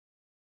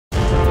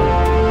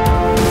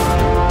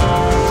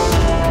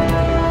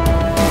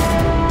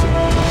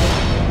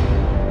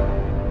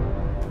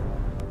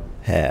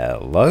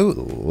Hello,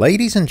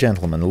 ladies and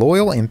gentlemen,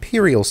 loyal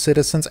Imperial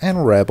citizens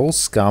and rebel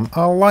scum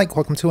alike.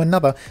 Welcome to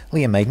another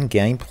Liam Maiden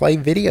gameplay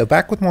video.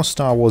 Back with more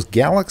Star Wars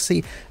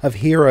Galaxy of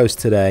Heroes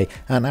today.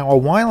 Now, a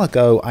while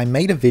ago, I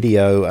made a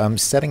video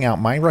setting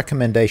out my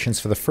recommendations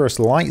for the first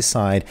light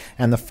side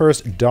and the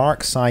first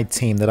dark side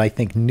team that I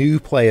think new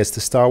players to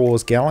Star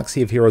Wars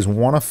Galaxy of Heroes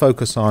want to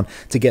focus on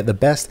to get the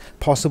best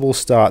possible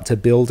start to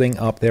building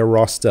up their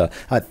roster.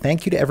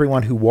 Thank you to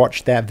everyone who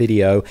watched that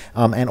video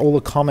and all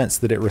the comments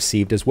that it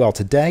received as well.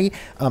 Today,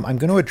 I'm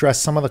going to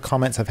address some of the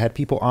comments. I've had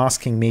people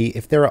asking me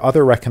if there are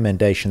other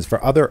recommendations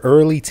for other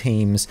early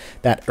teams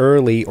that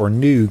early or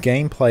new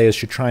game players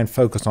should try and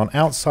focus on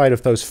outside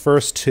of those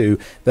first two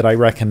that I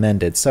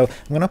recommended. So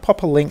I'm going to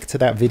pop a link to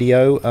that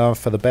video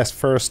for the best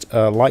first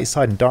light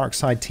side and dark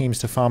side teams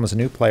to farm as a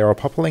new player. I'll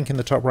pop a link in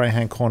the top right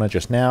hand corner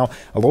just now.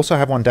 I'll also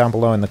have one down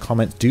below in the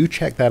comments. Do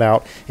check that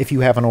out if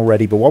you haven't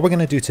already. But what we're going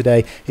to do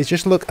today is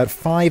just look at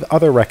 5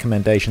 other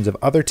recommendations of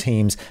other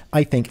teams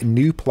I think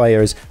new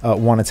players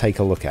want to take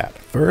a look at.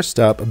 First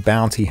up,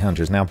 Bounty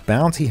Hunters. Now,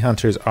 Bounty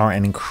Hunters are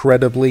an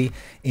incredibly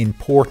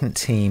important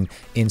team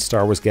in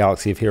Star Wars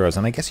Galaxy of Heroes,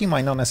 and I guess you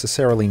might not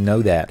necessarily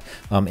know that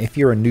if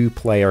you're a new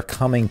player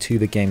coming to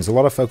the game. There's a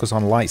lot of focus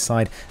on light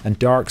side and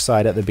dark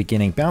side at the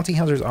beginning. Bounty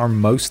Hunters are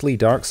mostly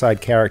dark side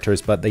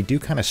characters, but they do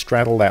kind of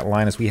straddle that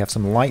line as we have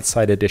some light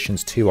side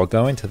additions too. I'll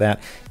go into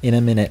that in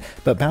a minute,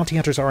 but Bounty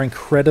Hunters are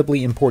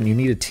incredibly important. You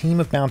need a team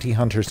of Bounty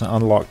Hunters to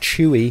unlock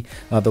Chewie,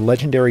 the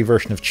legendary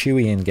version of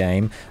Chewie in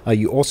game.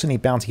 You also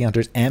need Bounty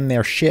Hunters and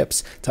their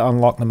ships to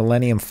unlock the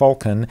Millennium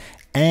Falcon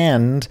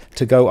and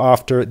to go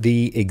after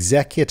the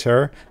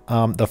Executor,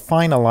 the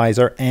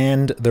Finalizer,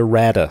 and the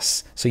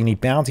Radus. So you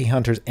need Bounty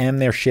Hunters and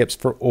their ships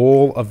for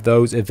all of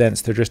those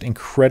events. They're just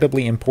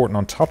incredibly important.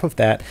 On top of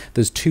that,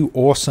 there's 2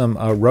 awesome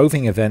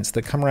roving events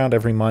that come around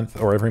every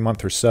month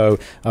or so.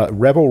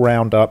 Rebel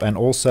Roundup and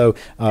also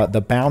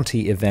the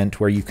Bounty event,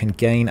 where you can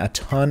gain a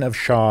ton of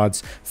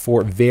shards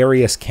for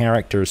various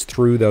characters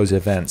through those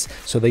events.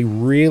 So they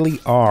really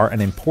are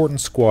an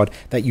important squad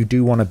that you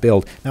do want to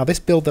build. Now, this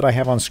build that I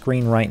have on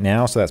screen right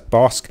now, so that's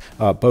Bosk,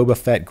 Boba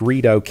Fett,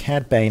 Greedo,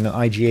 Cad Bane,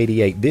 and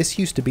IG-88. This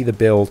used to be the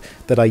build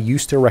that I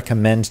used to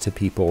recommend to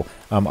people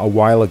a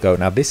while ago.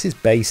 Now, this is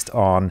based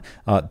on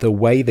the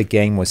way the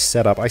game was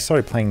set up. I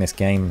started playing this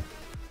game,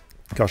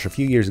 gosh, a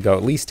few years ago,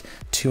 at least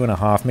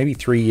 2.5, maybe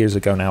 3 years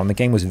ago now, and the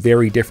game was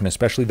very different,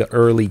 especially the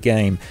early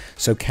game.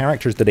 So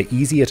characters that are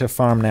easier to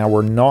farm now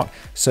were not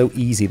so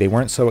easy. They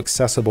weren't so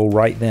accessible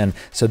right then.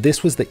 So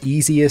this was the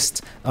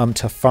easiest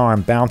to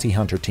farm Bounty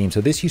Hunter team.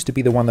 So this used to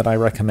be the one that I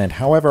recommend.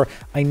 However,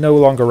 I no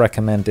longer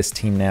recommend this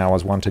team now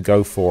as one to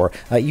go for.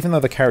 Even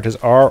though the characters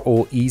are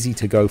all easy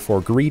to go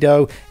for,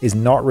 Greedo is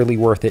not really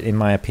worth it in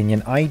my opinion.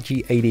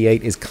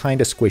 IG-88 is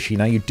kind of squishy.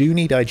 Now, you do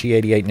need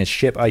IG-88 and his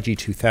ship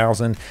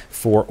IG-2000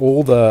 for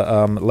all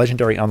the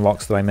legendary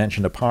unlocks that I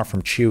mentioned apart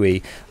from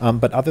Chewie,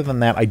 but other than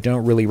that, I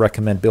don't really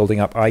recommend building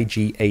up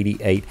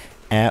IG-88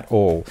 at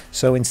all.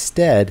 So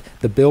instead,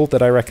 the build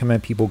that I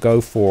recommend people go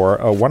for,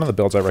 one of the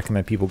builds I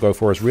recommend people go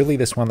for, is really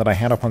this one that I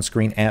had up on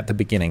screen at the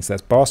beginning. So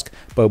that's Bosk,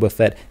 Boba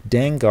Fett,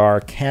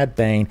 Dengar, Cad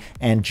Bane,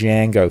 and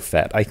Jango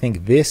Fett. I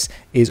think this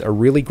is a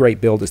really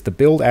great build. It's the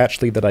build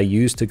actually that I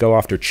use to go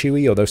after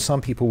Chewie, although some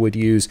people would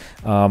use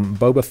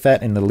Boba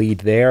Fett in the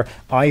lead there.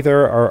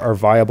 Either are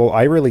viable.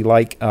 I really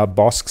like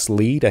Bosk's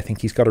lead. I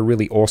think he's got a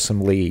really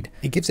awesome lead.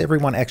 It gives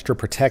everyone extra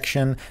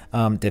protection,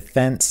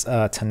 defense,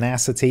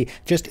 tenacity,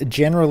 just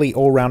generally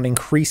all-round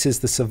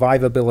increases the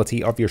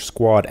survivability of your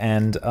squad.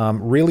 And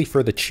really,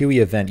 for the Chewie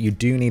event, you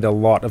do need a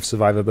lot of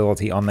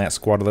survivability on that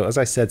squad, although as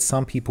I said,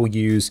 some people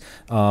use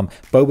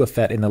Boba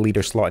Fett in the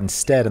leader slot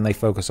instead, and they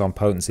focus on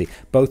potency.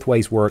 Both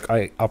ways work.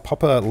 I'll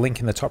pop a link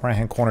in the top right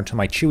hand corner to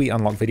my Chewie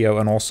unlock video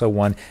and also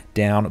one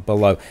down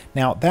below.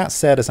 Now, that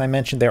said, as I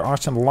mentioned, there are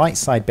some light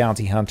side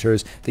Bounty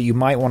Hunters that you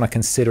might want to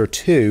consider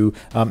too,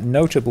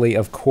 notably,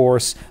 of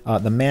course,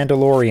 the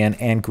Mandalorian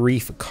and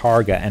Greef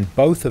Karga, and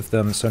both of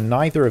them, so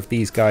neither of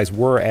these guys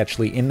were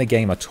actually in the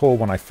game at all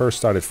when I first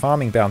started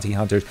farming Bounty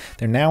Hunters.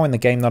 They're now in the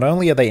game. Not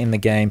only are they in the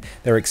game,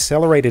 they're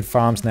accelerated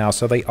farms now,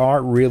 so they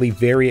are really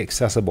very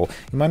accessible.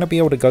 You might not be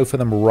able to go for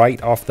them right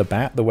off the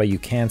bat the way you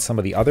can some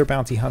of the other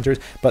Bounty Hunters,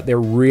 but they're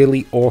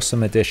really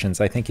awesome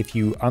additions. I think if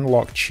you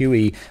unlock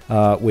Chewie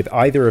with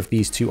either of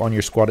these two on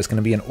your squad, it's going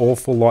to be an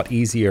awful lot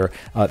easier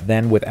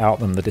than without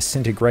them. The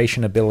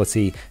disintegration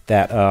ability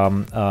that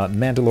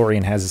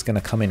Mandalorian has is going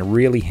to come in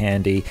really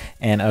handy,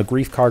 and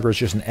Greef Karga is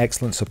just an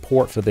excellent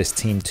support for this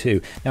team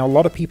too. Now, a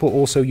lot of people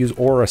also use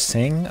Aura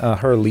Singh.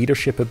 Her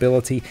leadership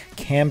ability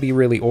can be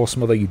really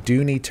awesome, although you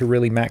do need to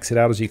really max it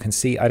out. As you can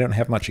see, I don't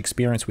have much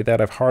experience with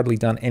that. I've hardly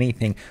done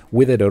anything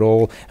with it at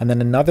all. And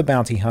then another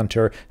Bounty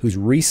Hunter who's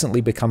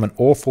recently become an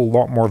awful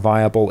lot more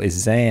viable is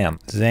Zam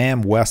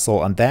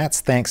Wessel, and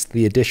that's thanks to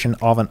the addition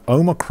of an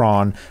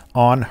Omicron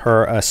on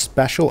her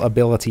special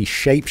ability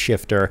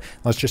Shapeshifter.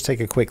 Let's just take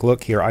a quick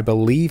look here. I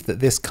believe that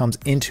this comes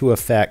into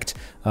effect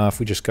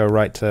if we just go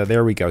right to,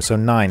 there we go, so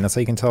 9. That's how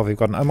you can tell if you've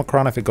got an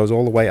Omicron if it goes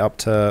all the way up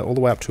to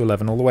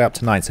 11, all the way up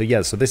to 9. So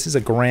yeah, so this is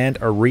a Grand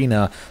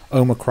Arena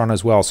Omicron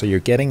as well. So you're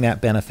getting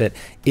that benefit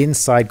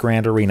inside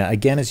Grand Arena.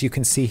 Again, as you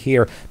can see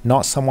here,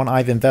 not someone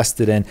I've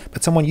invested in,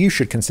 but someone you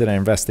should consider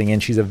investing in.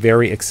 She's a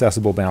very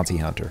accessible bounty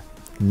hunter.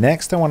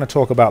 Next, I want to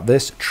talk about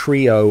this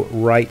trio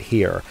right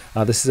here.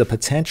 This is a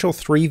potential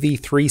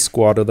 3v3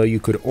 squad, although you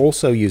could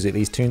also use it.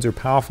 These tunes are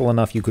powerful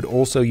enough. You could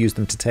also use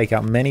them to take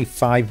out many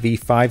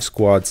 5v5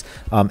 squads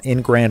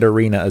in Grand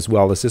Arena as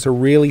well. This is a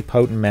really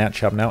potent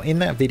matchup. Now, in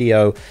that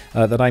video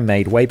that I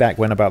made way back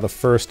when about the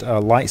first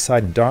light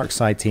side and dark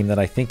side team that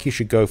I think you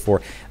should go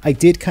for, I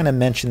did kind of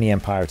mention the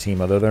Empire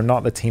team, although they're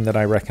not the team that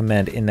I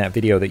recommend in that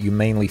video that you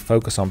mainly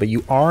focus on. But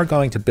you are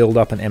going to build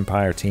up an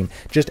Empire team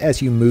just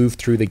as you move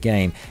through the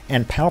game.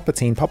 And Papa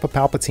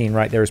Palpatine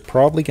right there is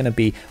probably going to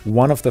be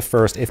one of the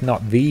first, if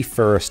not the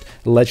first,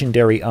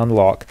 legendary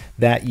unlock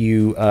that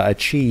you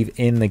achieve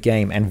in the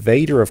game. And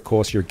Vader, of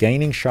course, you're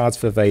gaining shards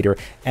for Vader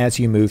as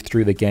you move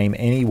through the game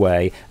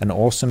anyway. An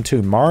awesome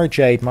tune. Mara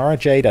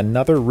Jade,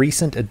 another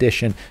recent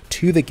addition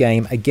to the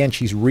game. Again,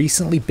 she's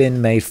recently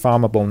been made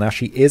farmable. Now,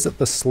 she is at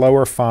the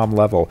slower farm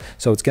level,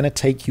 so it's going to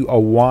take you a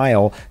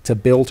while to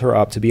build her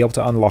up, to be able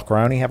to unlock her.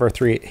 I only have her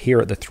here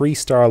at the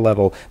 3-star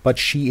level, but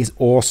she is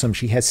awesome.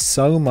 She has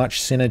so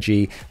much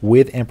synergy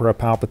with Emperor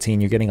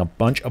Palpatine. You're getting a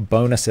bunch of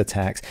bonus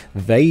attacks.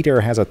 Vader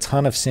has a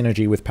ton of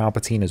synergy with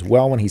Palpatine as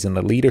well when he's in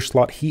the leader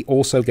slot. He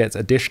also gets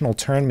additional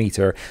turn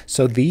meter.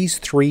 So these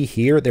three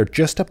here, they're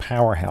just a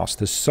powerhouse.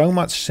 There's so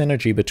much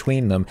synergy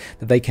between them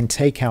that they can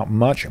take out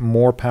much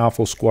more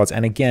powerful squads.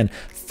 And again,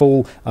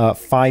 full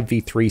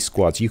 5v3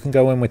 squads. You can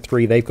go in with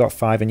 3, they've got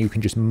 5, and you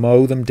can just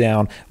mow them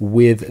down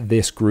with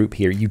this group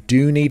here. You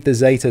do need the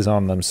Zetas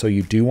on them, so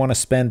you do want to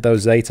spend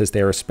those Zetas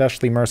there,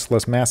 especially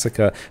Merciless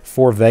Massacre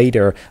for Vader.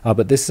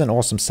 But this is an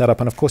awesome setup,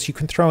 and of course you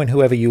can throw in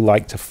whoever you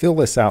like to fill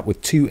this out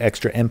with 2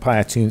 extra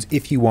Empire tunes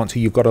if you want to.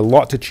 You've got a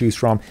lot to choose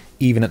from,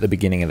 even at the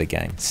beginning of the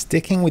game.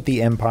 Sticking with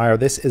the Empire,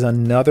 this is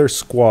another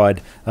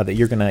squad that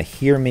you're going to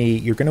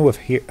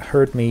have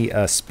heard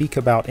me speak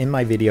about in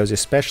my videos,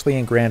 especially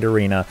in Grand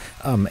Arena.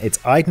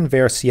 It's Iden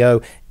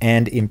Versio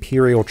and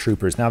Imperial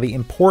Troopers. Now, the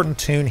important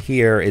tune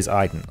here is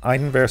Iden.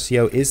 Iden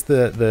Versio is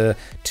the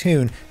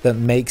tune that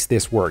makes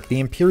this work. The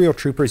Imperial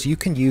Troopers, you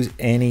can use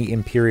any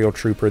Imperial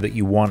Trooper that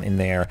you want in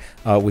there,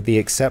 with the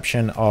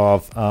exception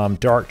of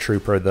Dark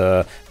Trooper,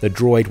 the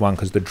droid one,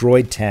 because the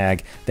droid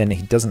tag, then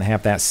he doesn't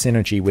have that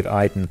synergy with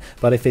Iden.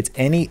 But if it's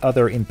any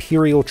other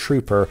Imperial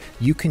Trooper,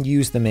 you can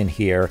use them in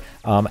here,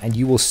 and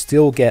you will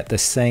still get the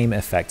same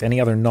effect.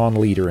 Any other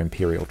non-leader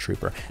Imperial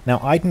Trooper. Now,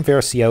 Iden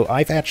Versio,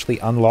 I've actually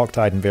unlocked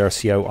Iden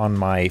Versio on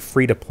my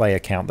free-to-play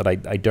account that I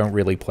don't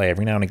really play.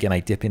 Every now and again I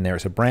dip in there.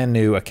 It's a brand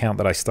new account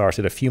that I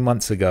started a few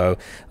months ago,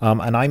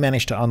 and I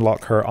managed to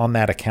unlock her on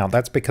that account.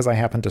 That's because I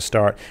happened to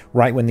start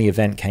right when the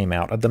event came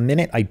out. At the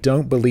minute, I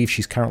don't believe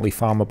she's currently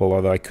farmable,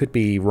 although I could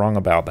be wrong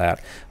about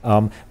that.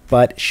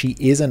 But she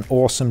is an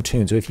awesome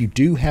tune. So if you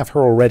do have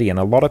her already, and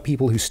a lot of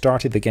people who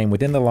started the game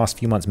within the last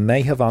few months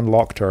may have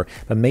unlocked her,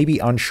 but may be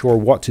unsure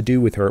what to do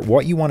with her,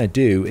 what you want to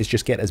do is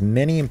just get as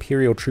many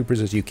Imperial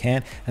Troopers as you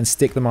can and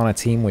stick them on a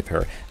team with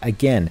her.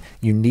 Again,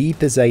 you need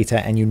the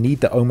Zeta and you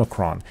need the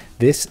Omicron.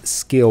 This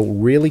skill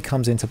really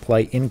comes into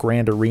play in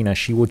Grand Arena.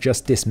 She will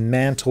just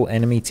dismantle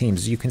enemy teams.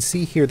 As you can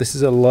see here, this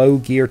is a low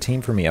gear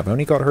team for me. I've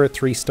only got her at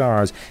 3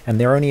 stars, and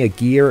they're only a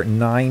gear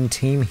 9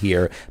 team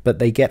here, but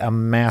they get a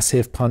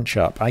massive punch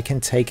up. I can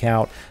take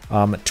out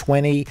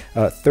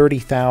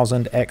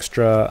 30,000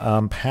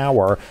 extra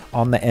power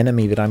on the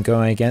enemy that I'm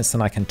going against,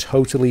 and I can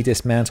totally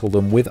dismantle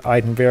them with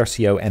Iden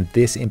Versio and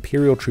this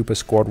Imperial Trooper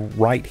squad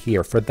right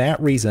here. For that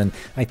reason,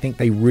 I think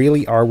they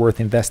really are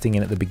worth investing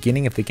in at the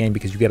beginning of the game,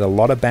 because you get a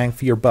lot of bang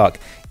for your buck,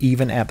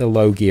 even at the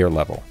low gear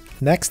level.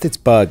 Next, it's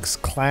Bugs.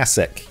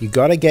 Classic. You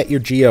got to get your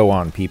Geo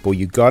on, people.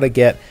 You got to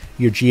get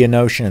your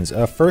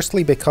Geonosians.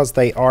 Firstly, because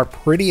they are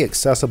pretty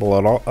accessible.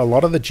 A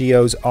lot of the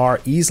Geos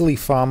are easily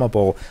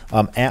farmable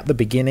at the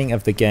beginning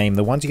of the game.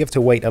 The ones you have to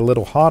wait a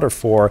little harder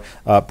for,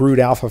 Brood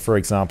Alpha, for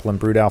example, and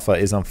Brood Alpha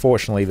is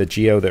unfortunately the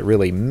Geo that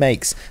really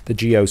makes the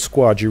Geo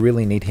squad. You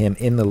really need him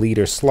in the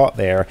leader slot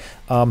there.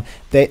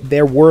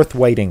 They're worth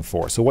waiting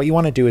for. So what you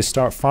want to do is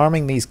start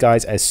farming these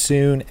guys as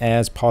soon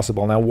as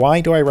possible. Now,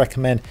 why do I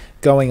recommend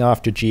going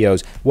after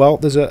Geos? Well,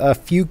 there's a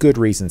few good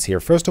reasons here.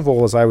 First of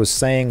all, as I was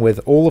saying with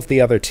all of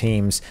the other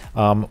teams,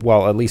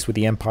 well, at least with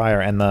the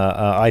Empire and the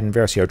Iden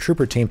Versio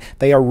Trooper team,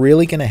 they are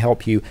really going to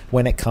help you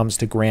when it comes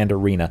to Grand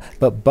Arena.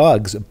 But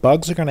Bugs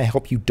are going to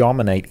help you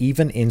dominate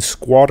even in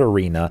Squad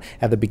Arena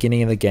at the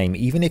beginning of the game,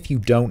 even if you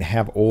don't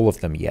have all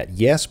of them yet.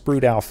 Yes,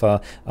 Brood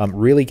Alpha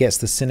really gets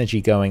the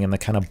synergy going and the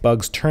kind of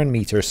Bugs turn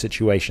meter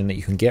situation that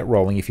you can get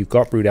rolling if you've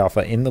got Brood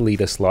Alpha in the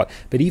leader slot.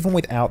 But even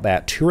without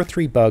that, 2 or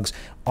 3 Bugs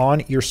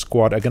on your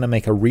squad are going to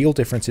make a real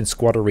difference in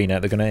Squad Arena.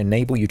 They're going to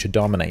enable you to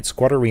dominate.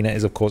 Squad Arena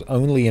is, of course,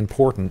 only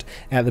important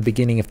at the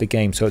beginning of the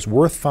game, so it's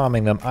worth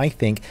farming them, I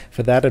think,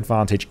 for that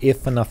advantage,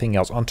 if for nothing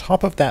else. On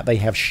top of that, they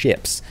have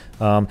ships.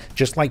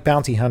 Just like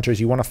bounty hunters,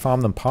 you want to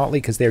farm them partly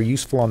because they're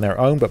useful on their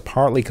own, but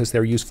partly because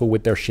they're useful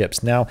with their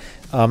ships. Now,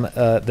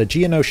 the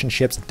Geonosian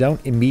ships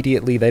don't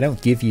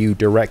give you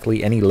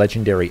directly any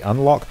legendary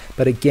unlock,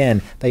 but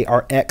again, they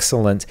are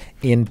excellent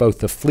in both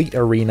the fleet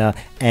arena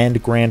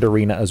and grand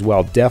arena as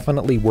well.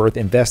 Definitely worth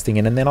investing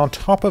in. And then on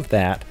top of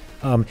that,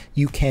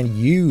 you can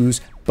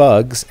use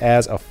bugs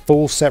as a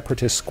full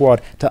separatist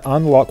squad to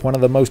unlock one of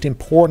the most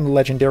important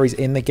legendaries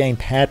in the game,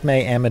 Padme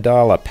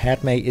Amidala.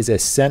 Padme is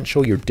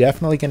essential. You're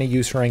definitely going to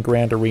use her in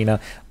Grand Arena.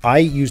 I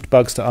used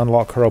bugs to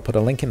unlock her. I'll put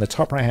a link in the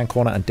top right hand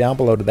corner and down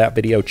below to that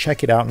video.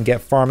 Check it out and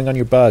get farming on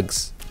your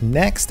bugs.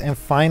 Next and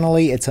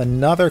finally, it's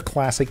another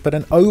classic, but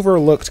an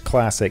overlooked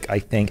classic, I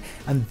think,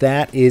 and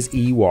that is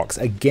Ewoks.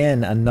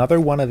 Again, another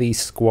one of these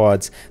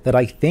squads that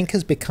I think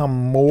has become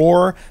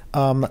more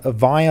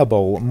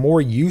viable, more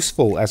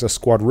useful as a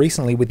squad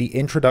recently with the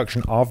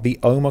introduction of the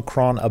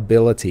Omicron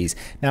abilities.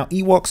 Now,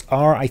 Ewoks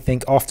are, I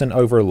think, often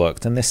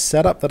overlooked, and this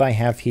setup that I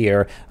have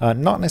here,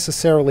 not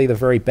necessarily the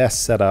very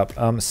best setup.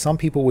 Some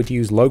people would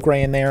use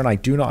Logray in there, and I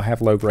do not have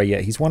Logray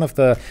yet.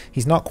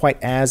 He's not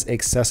quite as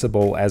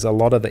accessible as a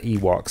lot of the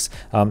Ewoks,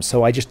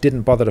 so I just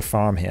didn't bother to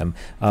farm him.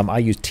 I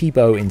used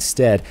Tebow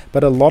instead,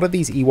 but a lot of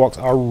these Ewoks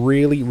are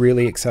really,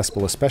 really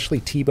accessible, especially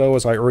Tebow,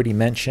 as I already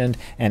mentioned,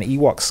 and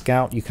Ewok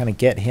Scout, you kind of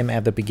get him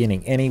at the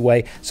beginning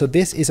anyway, so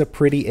this is a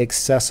pretty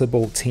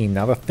accessible team.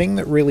 Now, the thing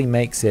that really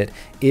makes it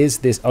is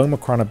this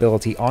Omicron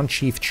ability on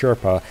Chief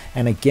Chirpa,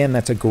 and again,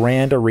 that's a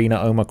Grand Arena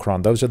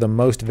Omicron. Those are the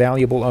most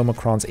valuable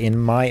Omicrons in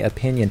my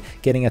opinion,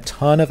 getting a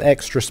ton of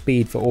extra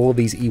speed for all of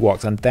these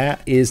Ewoks, and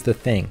that is the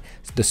thing.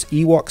 This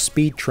Ewok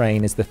speed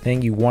train is the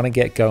thing you want to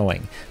get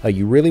going.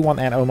 You really want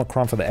that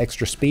Omicron for the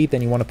extra speed,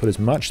 then you want to put as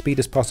much speed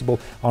as possible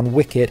on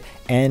Wicket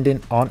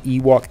and on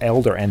Ewok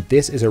Elder, and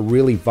this is a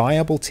really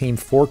viable team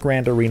for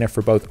Grand Arena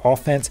for both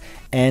offense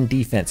and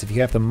defense. If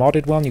you have the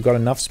modded one, you've got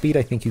enough speed,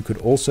 I think you could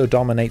also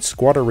dominate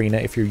Squad Arena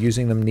if you're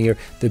using them near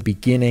the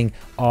beginning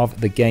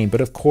of the game.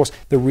 But of course,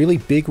 the really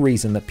big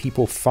reason that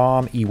people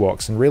farm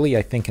Ewoks, and really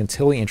I think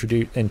until the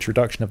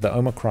introduction of the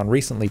Omicron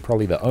recently,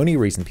 probably the only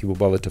reason people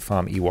bothered to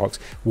farm Ewoks,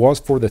 was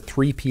for the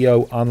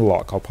 3PO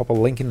unlock. I'll pop a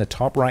link in the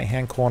top right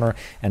hand corner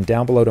and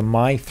down below to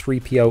my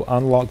 3PO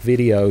unlock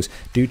videos.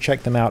 Do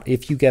check them out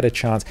if you get a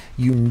chance.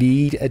 You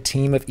need a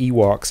team of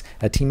Ewoks,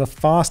 a team of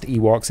fast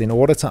Ewoks in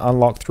order to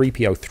unlock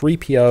 3PO.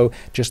 3PO,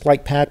 just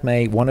like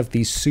Padme, one of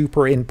these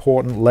super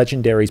important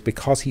legendaries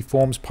because he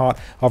forms part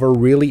of a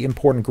really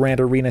important Grand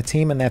Arena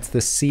team, and that's the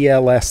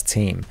CLS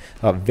team.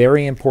 A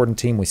very important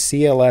team with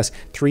CLS,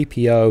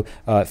 3PO,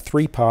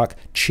 3POC,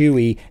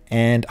 Chewie,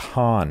 and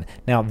Han.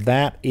 Now,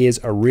 that is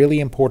a really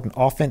important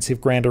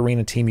offensive Grand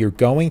Arena team. You're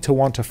going to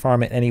want to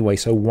farm it anyway,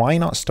 so why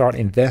not start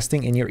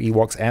investing in your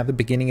Ewoks at the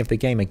beginning of the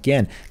game?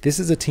 Again, this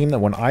is a team that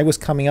when I was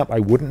coming up, I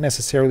wouldn't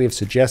necessarily have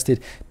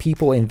suggested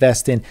people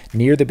invest in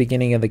near the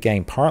beginning of the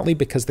game, partly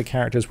because the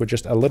characters were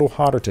just a little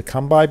harder to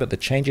come by, but the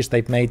changes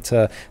they've made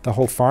to the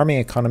whole farming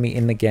economy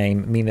in the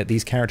game mean that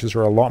these characters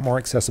are a lot more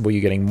accessible.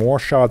 You're getting more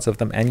shards of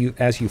them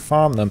as you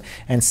farm them,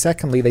 and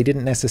secondly, they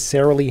didn't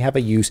necessarily have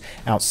a use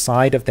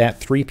outside of that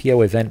 3PO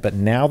event, but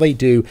now they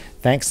do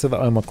thanks to the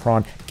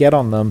Omicron. Get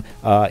on them.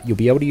 You'll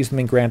be able to use them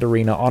in Grand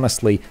Arena.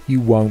 Honestly, you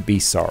won't be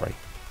sorry.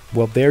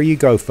 Well, there you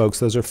go, folks.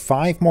 Those are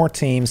 5 more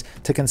teams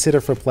to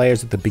consider for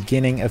players at the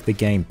beginning of the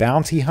game.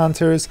 Bounty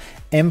Hunters,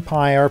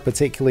 Empire,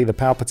 particularly the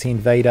Palpatine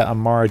Vader and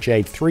Mara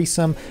Jade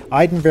threesome,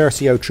 Iden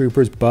Versio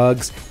Troopers,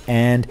 Bugs,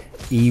 and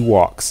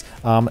Ewoks.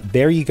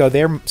 There you go.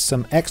 There are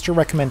some extra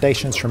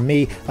recommendations from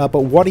me, but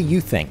what do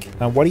you think?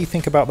 What do you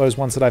think about those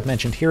ones that I've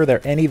mentioned here? Are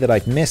there any that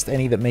I've missed?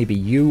 Any that maybe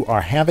you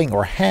are having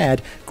or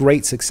had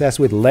great success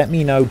with? Let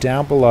me know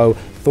down below.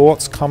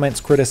 Thoughts,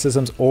 comments,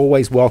 criticisms,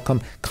 always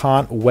welcome.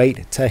 Can't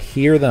wait to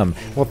hear them.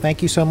 Well,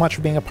 thank you so much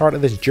for being a part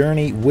of this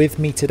journey with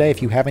me today.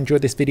 If you have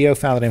enjoyed this video,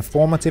 found it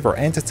informative or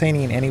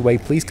entertaining in any way,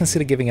 please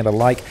consider giving it a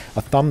like,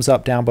 a thumbs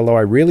up down below.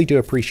 I really do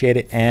appreciate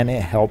it, and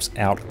it helps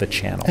out the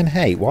channel. And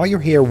hey, while you're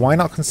here, why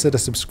not consider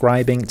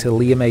subscribing to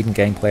Leah Maiden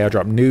Gameplay? I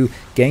drop new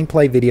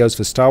gameplay videos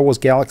for Star Wars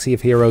Galaxy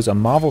of Heroes and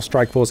Marvel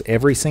Strike Force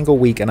every single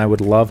week, and I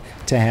would love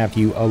to have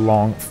you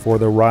along for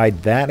the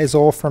ride. That is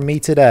all from me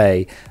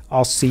today.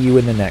 I'll see you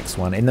in the next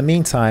one. In the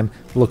meantime,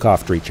 look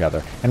after each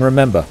other. And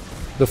remember,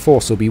 the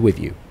Force will be with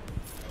you.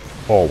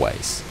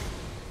 Always.